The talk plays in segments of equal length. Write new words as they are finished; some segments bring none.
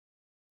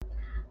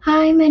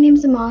Hi, my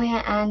name's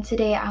Amalia, and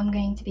today I'm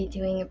going to be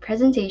doing a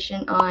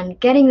presentation on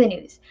getting the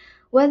news,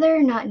 whether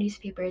or not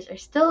newspapers are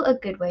still a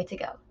good way to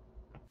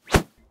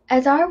go.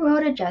 As our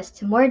world adjusts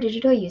to more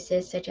digital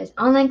uses such as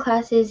online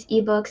classes,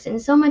 ebooks,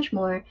 and so much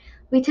more,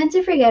 we tend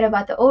to forget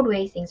about the old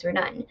way things were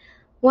done.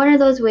 One of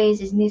those ways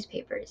is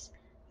newspapers.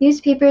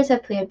 Newspapers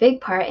have played a big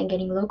part in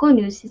getting local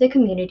news to the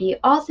community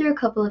all through a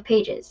couple of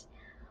pages.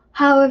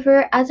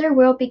 However, as our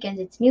world begins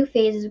its new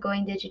phase of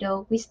going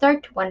digital, we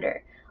start to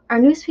wonder, are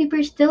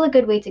newspapers still a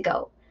good way to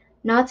go?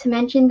 Not to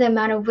mention the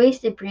amount of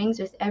waste it brings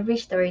with every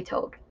story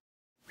told.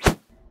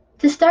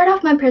 To start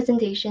off my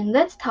presentation,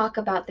 let's talk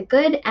about the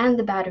good and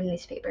the bad of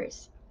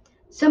newspapers.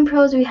 Some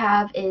pros we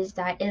have is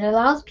that it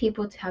allows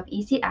people to have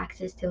easy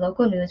access to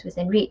local news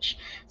within reach,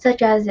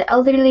 such as the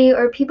elderly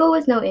or people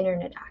with no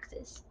internet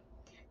access.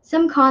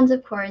 Some cons,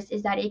 of course,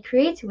 is that it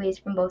creates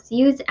waste from both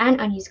used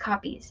and unused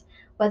copies,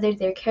 whether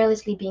they're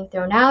carelessly being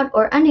thrown out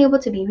or unable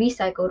to be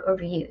recycled or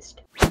reused.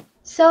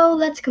 So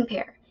let's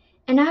compare.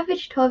 An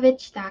average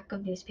 12-inch stack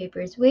of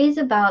newspapers weighs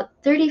about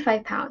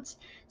 35 pounds,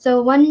 so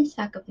a 1-inch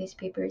stack of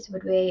newspapers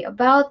would weigh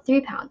about 3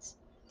 pounds.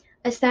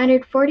 A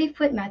standard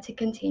 40-foot Matic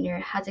container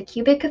has a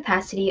cubic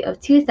capacity of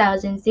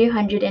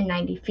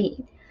 2,390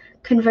 feet.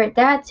 Convert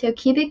that to a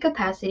cubic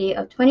capacity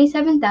of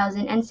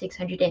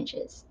 27,600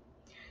 inches.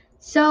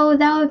 So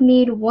that would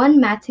mean one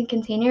Matson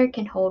container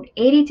can hold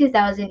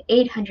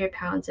 82,800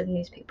 pounds of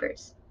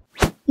newspapers.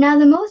 Now,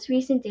 the most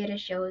recent data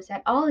shows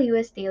that all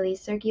US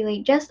dailies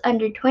circulate just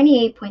under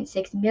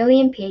 28.6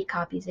 million paid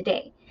copies a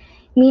day,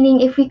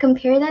 meaning if we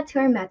compare that to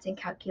our Matson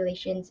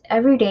calculations,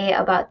 every day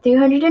about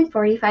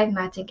 345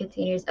 Matson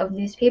containers of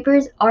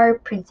newspapers are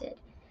printed.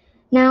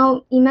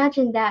 Now,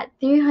 imagine that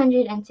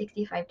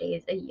 365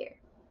 days a year.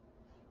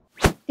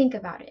 Think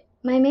about it.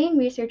 My main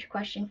research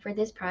question for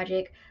this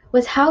project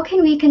was how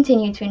can we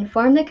continue to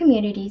inform the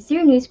community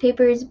through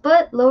newspapers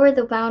but lower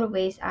the amount of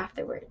waste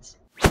afterwards?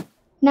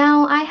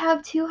 Now, I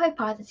have two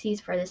hypotheses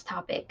for this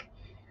topic.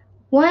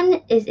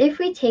 One is if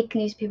we take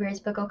newspapers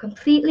but go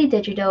completely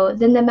digital,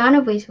 then the amount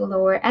of waste will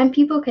lower and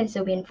people can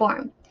still be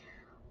informed.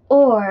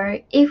 Or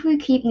if we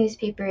keep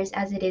newspapers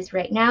as it is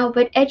right now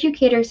but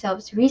educate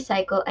ourselves to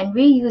recycle and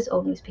reuse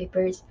old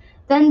newspapers,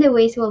 then the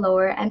waste will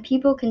lower and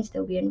people can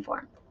still be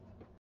informed.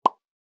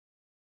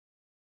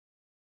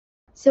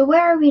 So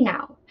where are we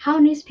now? How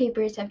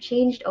newspapers have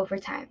changed over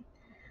time.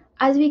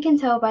 As we can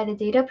tell by the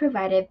data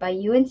provided by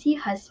UNC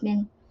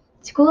Hussman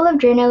School of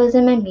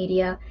Journalism and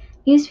Media,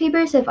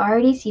 newspapers have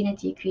already seen a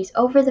decrease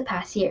over the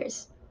past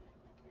years.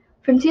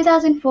 From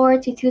 2004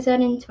 to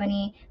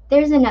 2020,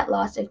 there's a net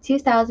loss of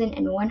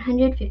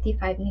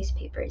 2,155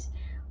 newspapers,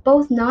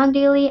 both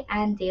non-daily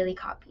and daily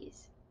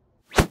copies.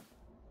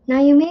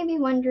 Now you may be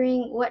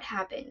wondering what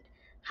happened,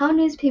 how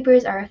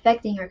newspapers are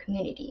affecting our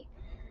community.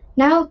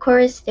 Now, of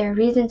course, there are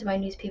reasons why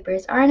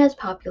newspapers aren't as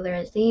popular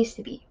as they used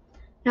to be.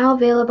 Now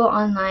available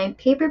online,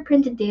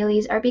 paper-printed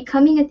dailies are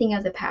becoming a thing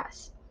of the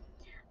past.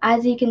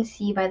 As you can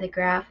see by the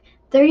graph,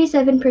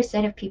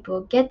 37% of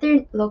people get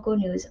their local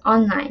news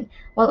online,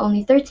 while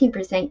only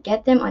 13%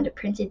 get them on the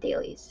printed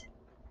dailies.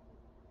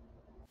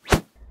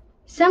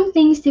 Some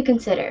things to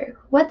consider.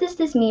 What does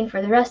this mean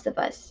for the rest of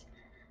us?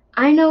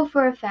 I know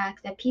for a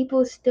fact that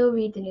people still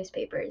read the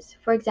newspapers.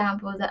 For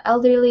example, the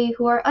elderly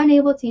who are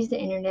unable to use the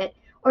internet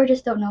or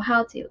just don't know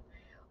how to,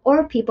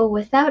 or people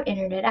without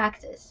internet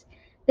access.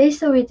 They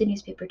still read the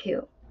newspaper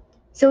too.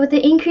 So with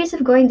the increase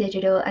of going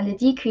digital and the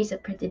decrease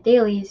of printed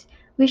dailies,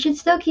 we should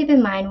still keep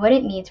in mind what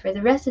it means for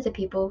the rest of the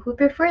people who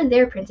prefer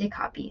their printed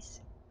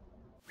copies.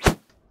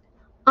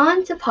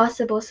 On to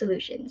possible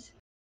solutions.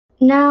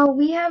 Now,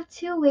 we have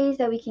two ways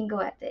that we can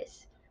go at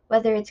this,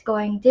 whether it's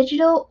going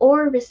digital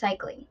or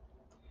recycling.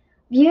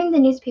 Viewing the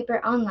newspaper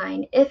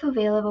online, if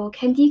available,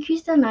 can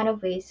decrease the amount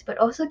of waste but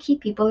also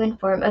keep people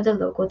informed of the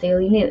local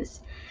daily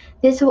news.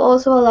 This will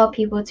also allow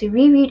people to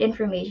reread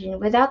information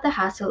without the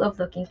hassle of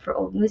looking for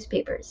old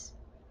newspapers.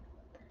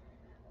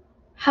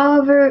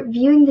 However,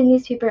 viewing the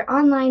newspaper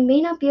online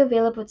may not be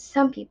available to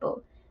some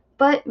people,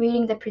 but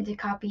reading the printed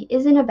copy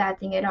isn't a bad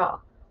thing at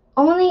all,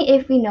 only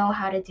if we know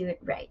how to do it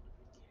right.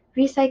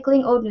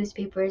 Recycling old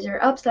newspapers or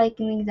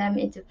upcycling them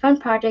into fun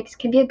projects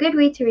can be a good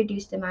way to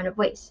reduce the amount of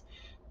waste.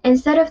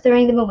 Instead of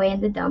throwing them away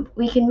in the dump,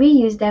 we can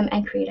reuse them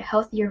and create a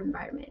healthier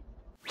environment.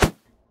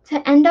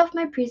 To end off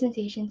my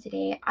presentation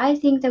today, I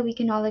think that we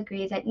can all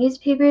agree that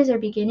newspapers are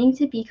beginning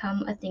to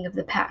become a thing of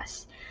the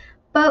past.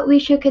 But we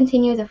should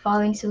continue the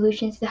following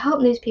solutions to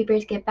help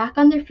newspapers get back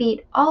on their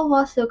feet, all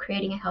while still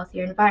creating a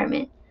healthier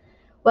environment.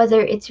 Whether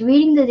it's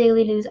reading the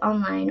daily news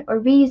online or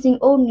reusing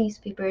old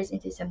newspapers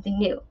into something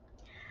new.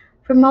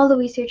 From all the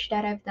research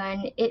that I've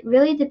done, it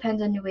really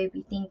depends on the way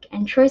we think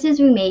and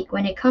choices we make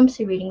when it comes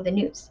to reading the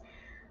news.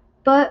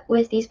 But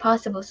with these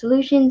possible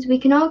solutions, we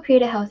can all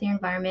create a healthier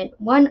environment,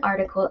 one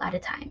article at a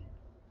time.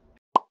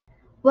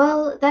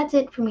 Well, that's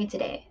it for me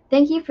today.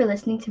 Thank you for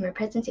listening to my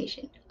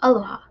presentation.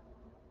 Aloha.